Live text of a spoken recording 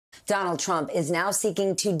Donald Trump is now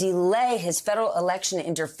seeking to delay his federal election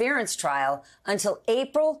interference trial until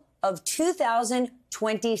April of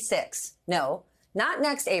 2026. No, not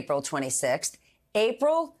next April 26th,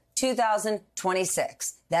 April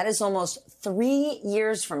 2026. That is almost 3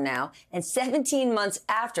 years from now and 17 months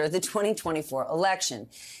after the 2024 election.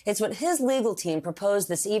 It's what his legal team proposed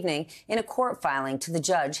this evening in a court filing to the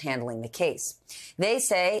judge handling the case. They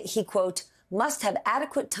say he, quote, must have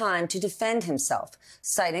adequate time to defend himself,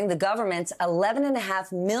 citing the government's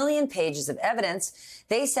 11.5 million pages of evidence.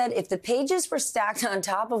 They said if the pages were stacked on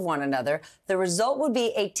top of one another, the result would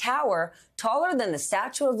be a tower taller than the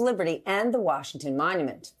Statue of Liberty and the Washington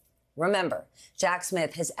Monument. Remember, Jack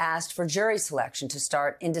Smith has asked for jury selection to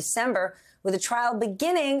start in December, with a trial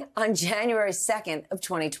beginning on January 2nd of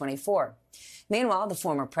 2024. Meanwhile, the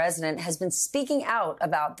former president has been speaking out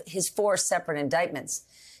about his 4 separate indictments.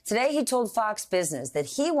 Today, he told Fox Business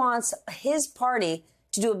that he wants his party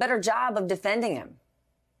to do a better job of defending him.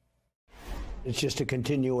 It's just a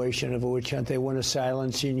continuation of a witch hunt. They want to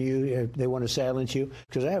silence you. They want to silence you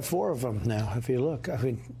because I have 4 of them now. If you look, I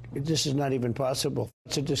mean, this is not even possible.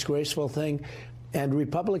 It's a disgraceful thing. And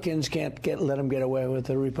Republicans can't let them get away with it.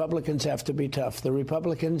 The Republicans have to be tough. The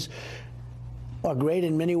Republicans are great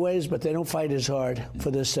in many ways, but they don't fight as hard for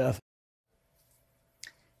this stuff.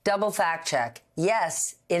 Double fact check.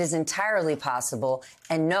 Yes, it is entirely possible.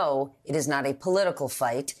 And no, it is not a political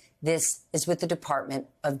fight. This is with the Department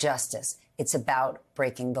of Justice. It's about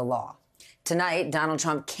breaking the law. Tonight, Donald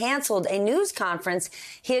Trump canceled a news conference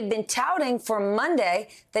he had been touting for Monday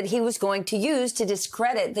that he was going to use to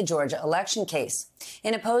discredit the Georgia election case.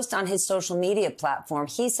 In a post on his social media platform,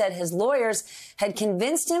 he said his lawyers had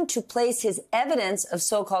convinced him to place his evidence of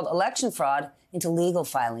so-called election fraud into legal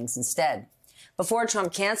filings instead. Before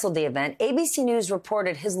Trump canceled the event, ABC News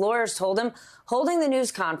reported his lawyers told him holding the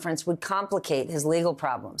news conference would complicate his legal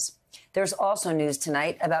problems. There's also news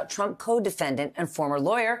tonight about Trump co-defendant and former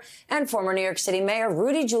lawyer and former New York City Mayor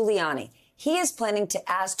Rudy Giuliani. He is planning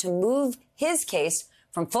to ask to move his case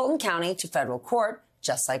from Fulton County to federal court,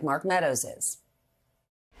 just like Mark Meadows is.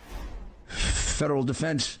 Federal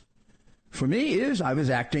defense for me is I was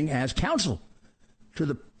acting as counsel to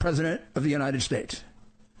the President of the United States.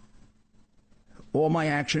 All my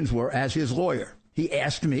actions were as his lawyer. He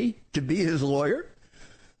asked me to be his lawyer.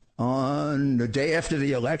 On the day after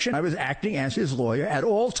the election, I was acting as his lawyer at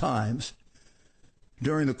all times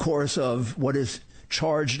during the course of what is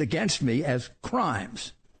charged against me as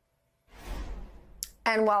crimes.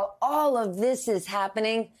 And while all of this is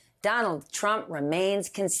happening, Donald Trump remains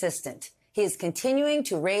consistent. He is continuing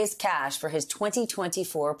to raise cash for his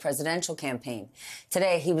 2024 presidential campaign.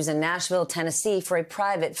 Today, he was in Nashville, Tennessee for a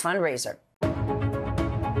private fundraiser.